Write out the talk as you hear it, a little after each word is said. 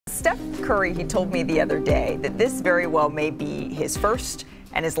Steph Curry, he told me the other day that this very well may be his first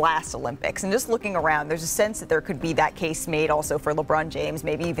and his last Olympics. And just looking around, there's a sense that there could be that case made also for LeBron James,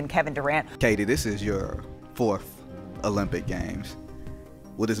 maybe even Kevin Durant. Katie, this is your 4th Olympic Games.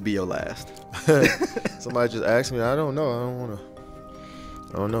 Will this be your last? Somebody just asked me. I don't know.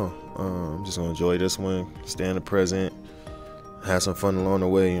 I don't know. I'm just gonna enjoy this one, stay in the present, have some fun along the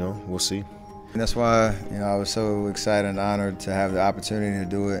way. We'll see. And that's why I was so excited and honored to have the opportunity to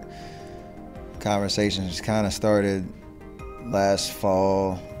do it. Conversations kind of started last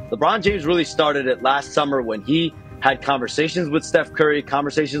fall. LeBron James really started it last summer when he had conversations with Steph Curry,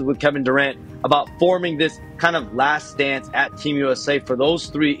 conversations with Kevin Durant about forming this kind of last dance at Team USA for those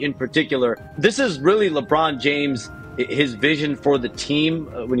 3 in particular. This is really LeBron James, his vision for the team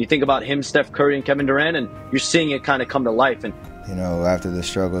when you think about him, Steph Curry, and Kevin Durant, and you're seeing it kind of come to life. And after the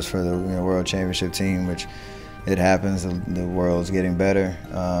struggles for the World Championship team, which it happens, the world's getting better.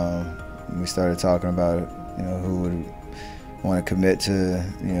 We started talking about who would want to commit to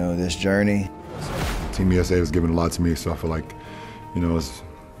this journey. Team USA has given a lot to me, so I feel like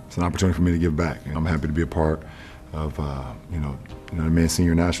it's an opportunity for me to give back. I'm happy to be a part of the men's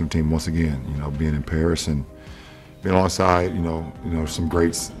senior national team once again. Being in Paris and being alongside some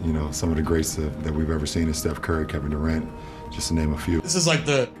greats, some of the greats that we've ever seen in Steph Curry, Kevin Durant, just to name a few. This is like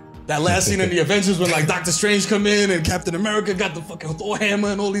that last scene in the Avengers when like Doctor Strange come in and Captain America got the fucking Thor hammer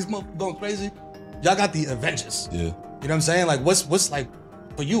and all these motherfuckers going crazy. Y'all got the Avengers. Yeah. You know what I'm saying? Like what's like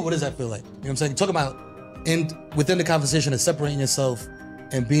for you? What does that feel like? You know what I'm saying? Talk about within the conversation of separating yourself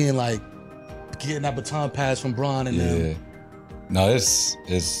and being like getting that baton pass from Bron and them. No, it's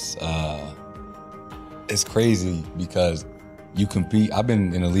crazy because you compete. I've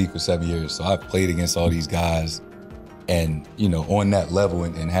been in the league for 7 years, so I've played against all these guys and, on that level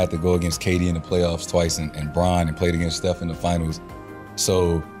and had to go against KD in the playoffs twice and Bron and played against Steph in the finals.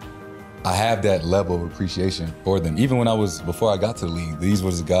 So I have that level of appreciation for them. Even before I got to the league, these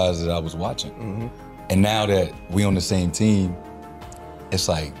were the guys that I was watching. Mm-hmm. And now that we on the same team, it's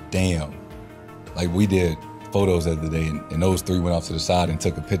like, damn. Like we did photos the other day and those 3 went off to the side and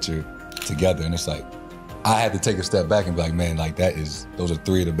took a picture together. And it's like, I had to take a step back and be like, man, like those are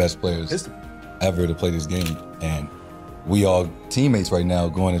 3 of the best players ever to play this game. And we all teammates right now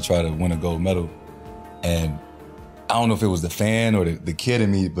going to try to win a gold medal. And I don't know if it was the fan or the kid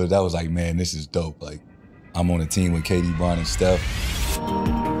in me, but that was like, man, this is dope. Like, I'm on a team with KD, Bron, and Steph.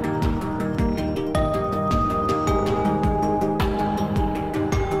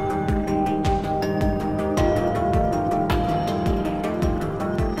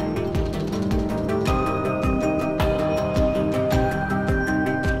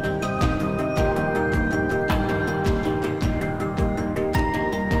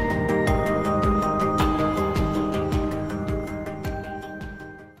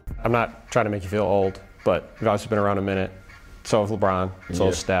 I'm not trying to make you feel old, but you've obviously been around a minute. So has LeBron, so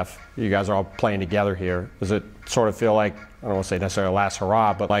has Steph. You guys are all playing together here. Does it sort of feel like, I don't want to say necessarily last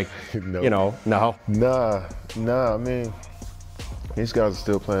hurrah, but like, no. Nah, I mean, these guys are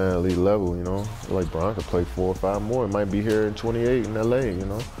still playing at elite level, Like Bron could play 4 or 5 more. It might be here in 28 in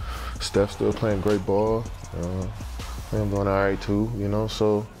LA, Steph's still playing great ball. I'm doing all right too,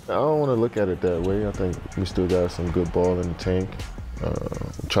 So I don't want to look at it that way. I think we still got some good ball in the tank.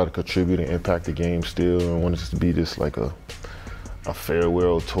 Try to contribute and impact the game still. I want it to be just like a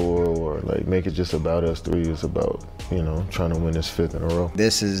farewell tour or like make it just about us 3. It's about, trying to win this 5th in a row.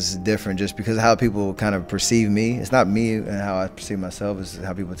 This is different just because of how people kind of perceive me. It's not me and how I perceive myself, it's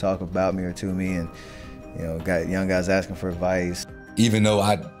how people talk about me or to me and, got young guys asking for advice. Even though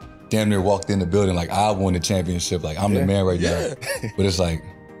I damn near walked in the building like I won the championship, like I'm the man right now. But it's like,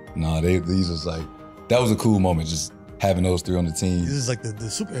 nah, these was like, that was a cool moment, just having those 3 on the team. This is like the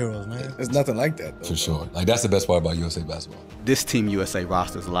superheroes, man. There's nothing like that, though. For sure. Like, that's the best part about USA basketball. This Team USA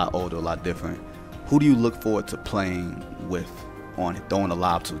roster is a lot older, a lot different. Who do you look forward to playing with on it, throwing a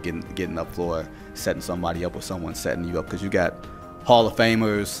lob to, getting up floor, setting somebody up or someone setting you up? Because you got Hall of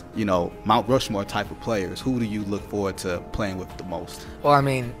Famers, Mount Rushmore type of players. Who do you look forward to playing with the most? Well, I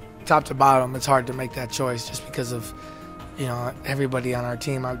mean, top to bottom, it's hard to make that choice just because of, everybody on our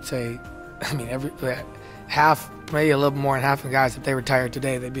team. I would say, half, maybe a little more than half of the guys, if they retired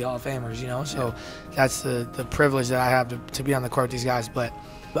today, they'd be Hall of Famers, So that's the privilege that I have to be on the court with these guys. But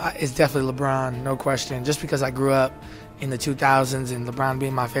it's definitely LeBron, no question. Just because I grew up in the 2000s and LeBron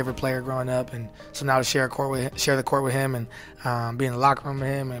being my favorite player growing up, and so now to share the court with him and be in the locker room with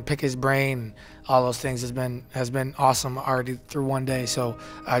him and pick his brain and all those things has been awesome already through one day. So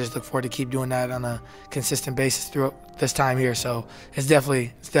I just look forward to keep doing that on a consistent basis through this time here. So it's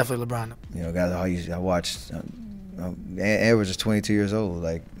definitely LeBron. Guys, I watched Ed was just 22 years old.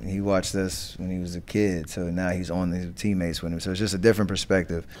 Like, he watched us when he was a kid, so now he's on the teammates with him. So it's just a different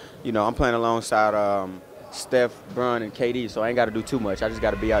perspective. You know, I'm playing alongside Steph, Bron, and KD, so I ain't got to do too much. I just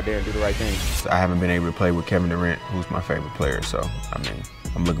got to be out there and do the right thing. I haven't been able to play with Kevin Durant, who's my favorite player, so, I mean,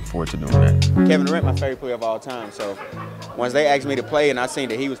 I'm looking forward to doing that. Kevin Durant, my favorite player of all time, so once they asked me to play and I seen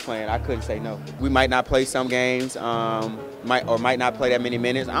that he was playing, I couldn't say no. We might not play some games, might not play that many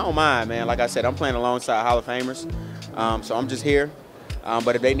minutes. I don't mind, man. Like I said, I'm playing alongside Hall of Famers, so I'm just here.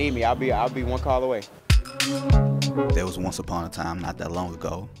 But if they need me, I'll be one call away. There was once upon a time, not that long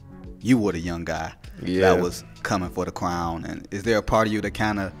ago, you were the young guy that was coming for the crown. And is there a part of you that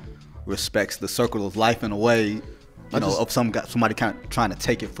kind of respects the circle of life in a way, of somebody kind of trying to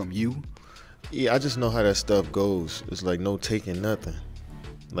take it from you? Yeah, I just know how that stuff goes. It's like no taking nothing.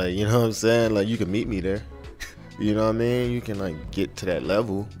 Like, you know what I'm saying? Like, you can meet me there. You know what I mean? You can, like, get to that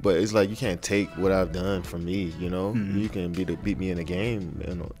level, but it's like you can't take what I've done from me, you know? Mm-hmm. You can beat me in a game,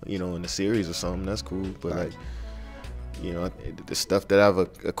 you know, in a series or something. That's cool, but, like, you know, the stuff that I've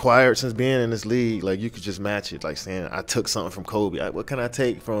acquired since being in this league, like, you could just match it. Like, saying I took something from Kobe. What can I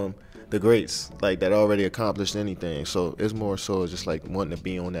take from the greats, like, that already accomplished anything? So it's more so just, like, wanting to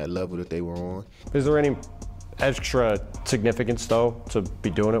be on that level that they were on. Is there any extra significance, though, to be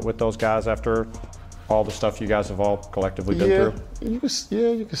doing it with those guys after all the stuff you guys have all collectively been through? You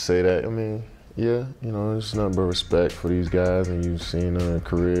could say that. I mean, yeah, you know, there's nothing but respect for these guys, and you've seen their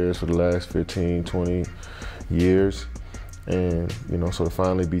careers for the last 15, 20 years. And, you know, so to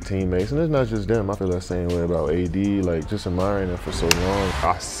finally be teammates, and it's not just them, I feel that same way about AD, like, just admiring them for so long.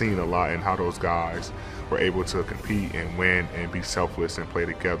 I've seen a lot in how those guys were able to compete and win and be selfless and play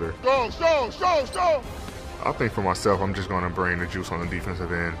together. Go! I think for myself, I'm just going to bring the juice on the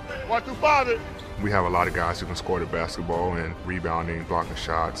defensive end. 1 through 5. We have a lot of guys who can score the basketball and rebounding, blocking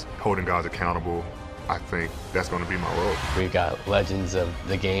shots, holding guys accountable. I think that's going to be my role. We've got legends of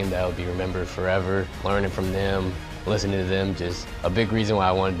the game that will be remembered forever. Learning from them, listening to them, just a big reason why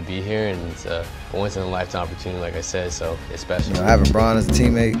I wanted to be here, and it's a once-in-a-lifetime opportunity, like I said, so it's special. You know, having Bron as a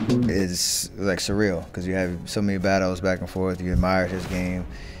teammate is, like, surreal, because you have so many battles back and forth. You admire his game,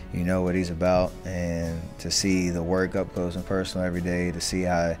 you know what he's about, and to see the work up close and personal every day, to see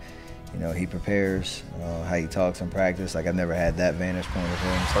how, you know, he prepares, how he talks in practice. Like, I've never had that vantage point with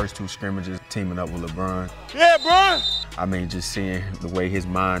him. First 2 scrimmages, teaming up with LeBron. Yeah, Bron! I mean, just seeing the way his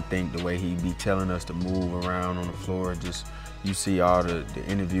mind think, the way he be telling us to move around on the floor, just, you see all the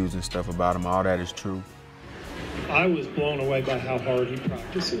interviews and stuff about him, all that is true. I was blown away by how hard he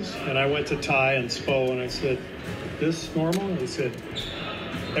practices. And I went to Ty and Spo and I said, this normal? And he said,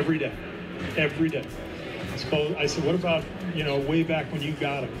 every day. I said, what about, you know, way back when you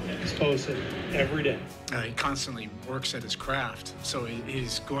got him? Spo said, every day. He constantly works at his craft, so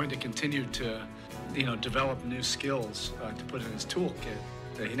he's going to continue to, you know, develop new skills to put in his toolkit.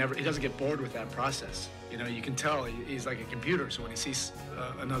 He doesn't get bored with that process. You know, you can tell he's like a computer, so when he sees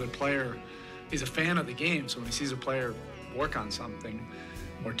another player, he's a fan of the game, so when he sees a player work on something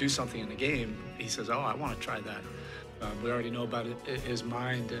or do something in the game, he says, oh, I want to try that. We already know about his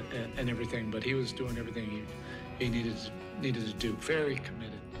mind and everything, but he was doing everything he needed to do. Very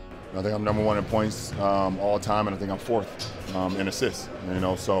committed. I think I'm #1 in points all time, and I think I'm 4th in assists. You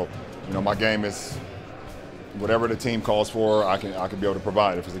know, so you know my game is whatever the team calls for. I can be able to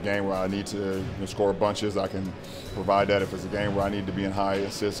provide. If it's a game where I need to score bunches, I can provide that. If it's a game where I need to be in high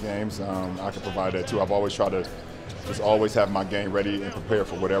assist games, I can provide that too. I've always tried to just always have my game ready and prepared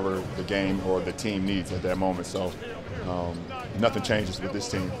for whatever the game or the team needs at that moment. So nothing changes with this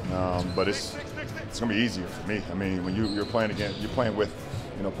team, but it's gonna be easier for me. I mean, when you're playing with,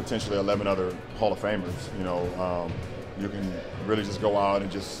 you know, potentially 11 other Hall of Famers. You know, you can really just go out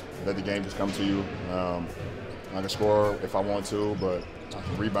and just let the game just come to you. I can score if I want to, but I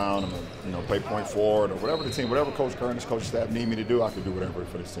can rebound. I'm you know, play point forward or whatever the team, whatever Coach Kerr and his coaching staff need me to do, I can do whatever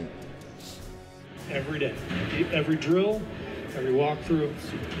for this team. Every day, every drill, every walkthrough,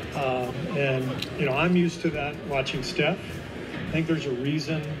 and you know, I'm used to that watching Steph. I think there's a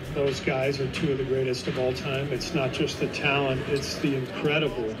reason those guys are 2 of the greatest of all time. It's not just the talent, it's the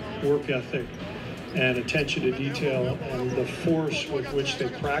incredible work ethic and attention to detail, and the force with which they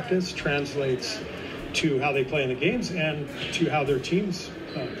practice translates to how they play in the games and to how their teams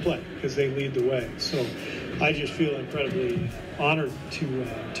play, because they lead the way. So I just feel incredibly honored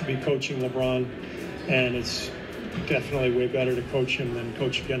to be coaching LeBron, and it's definitely way better to coach him than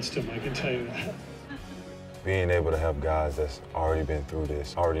coach against him, I can tell you that. Being able to have guys that's already been through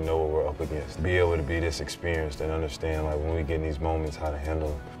this, already know what we're up against, be able to be this experienced and understand, like, when we get in these moments, how to handle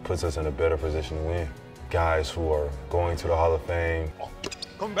them, puts us in a better position to win. Guys who are going to the Hall of Fame.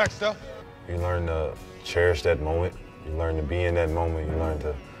 Come back, Steph. You learn to cherish that moment. You learn to be in that moment. You learn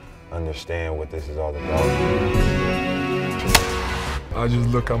to understand what this is all about. I just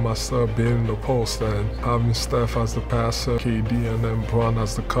look at myself being in the post and having Steph as the passer, KD and then Bron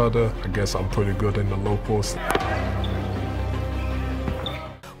as the cutter. I guess I'm pretty good in the low post.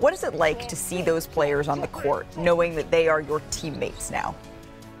 What is it like to see those players on the court, knowing that they are your teammates now?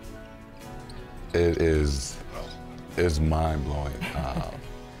 It's mind-blowing.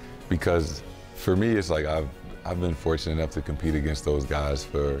 Because for me, it's like I've been fortunate enough to compete against those guys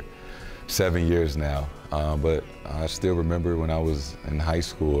for 7 years now. But I still remember when I was in high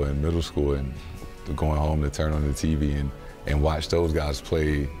school and middle school and going home to turn on the TV and watch those guys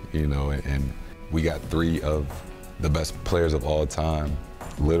play, you know, and we got 3 of the best players of all time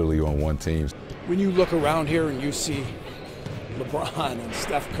literally on one team. When you look around here and you see LeBron and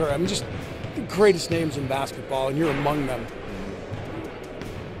Steph Curry, I mean, just the greatest names in basketball, and you're among them.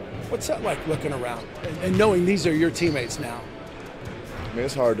 What's that like looking around and knowing these are your teammates now? I mean,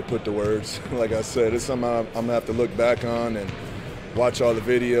 it's hard to put the words. Like I said, it's something I'm going to have to look back on and watch all the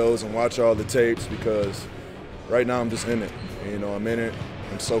videos and watch all the tapes, because right now I'm just in it. You know, I'm in it.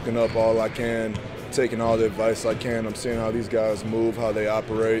 I'm soaking up all I can, taking all the advice I can. I'm seeing how these guys move, how they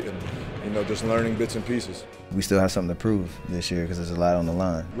operate, and, you know, just learning bits and pieces. We still have something to prove this year because there's a lot on the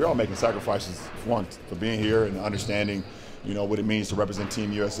line. We're all making sacrifices, one, for being here and understanding, you know, what it means to represent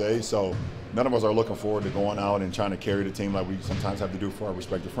Team USA. So none of us are looking forward to going out and trying to carry the team like we sometimes have to do for our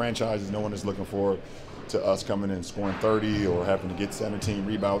respective franchises. No one is looking forward to us coming in scoring 30 or having to get 17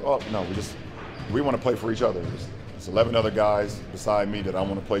 rebounds. Oh, no, we want to play for each other. There's 11 other guys beside me that I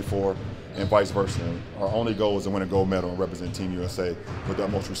want to play for, and vice versa. Our only goal is to win a gold medal and represent Team USA with the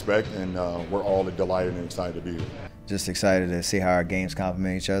utmost respect, and we're all delighted and excited to be here. Just excited to see how our games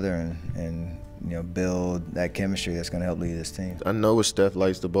complement each other and you know, build that chemistry that's going to help lead this team. I know what Steph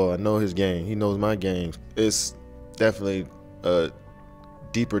likes the ball. I know his game. He knows my game. It's definitely a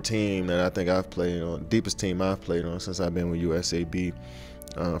deeper team that I think I've played on, deepest team I've played on since I've been with USAB.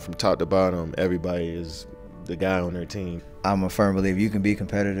 From top to bottom, everybody is the guy on their team. I'm a firm believer you can be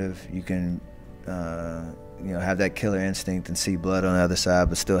competitive, you can you know, have that killer instinct and see blood on the other side,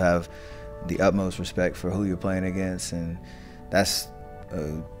 but still have the utmost respect for who you're playing against, and that's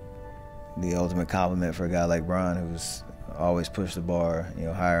the ultimate compliment for a guy like Bron, who's always pushed the bar, you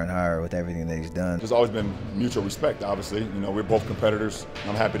know, higher and higher with everything that he's done. There's always been mutual respect, obviously. You know, we're both competitors.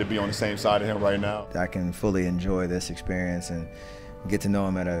 I'm happy to be on the same side of him right now. I can fully enjoy this experience and get to know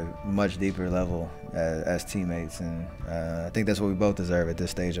him at a much deeper level as teammates, and I think that's what we both deserve at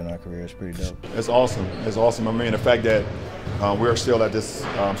this stage in our career. It's pretty dope. It's awesome. It's awesome. I mean, the fact that we're still at this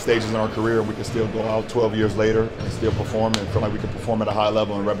stages in our career, and we can still go out 12 years later and still perform and feel like we can perform at a high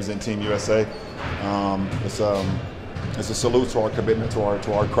level and represent Team USA. It's a salute to our commitment to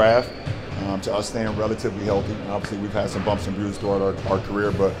our craft, to us staying relatively healthy. Obviously, we've had some bumps and bruises throughout our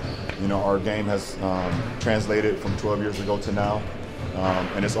career, but you know, our game has translated from 12 years ago to now.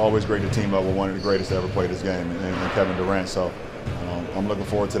 And it's always great to team up with one of the greatest to ever play this game, and Kevin Durant. So I'm looking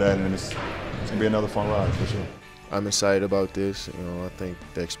forward to that, and it's going to be another fun ride for sure. I'm excited about this. You know, I think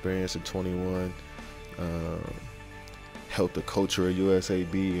the experience of 21 helped the culture of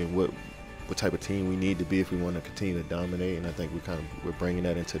USAB and what type of team we need to be if we want to continue to dominate. And I think we're bringing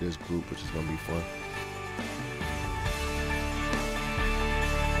that into this group, which is going to be fun.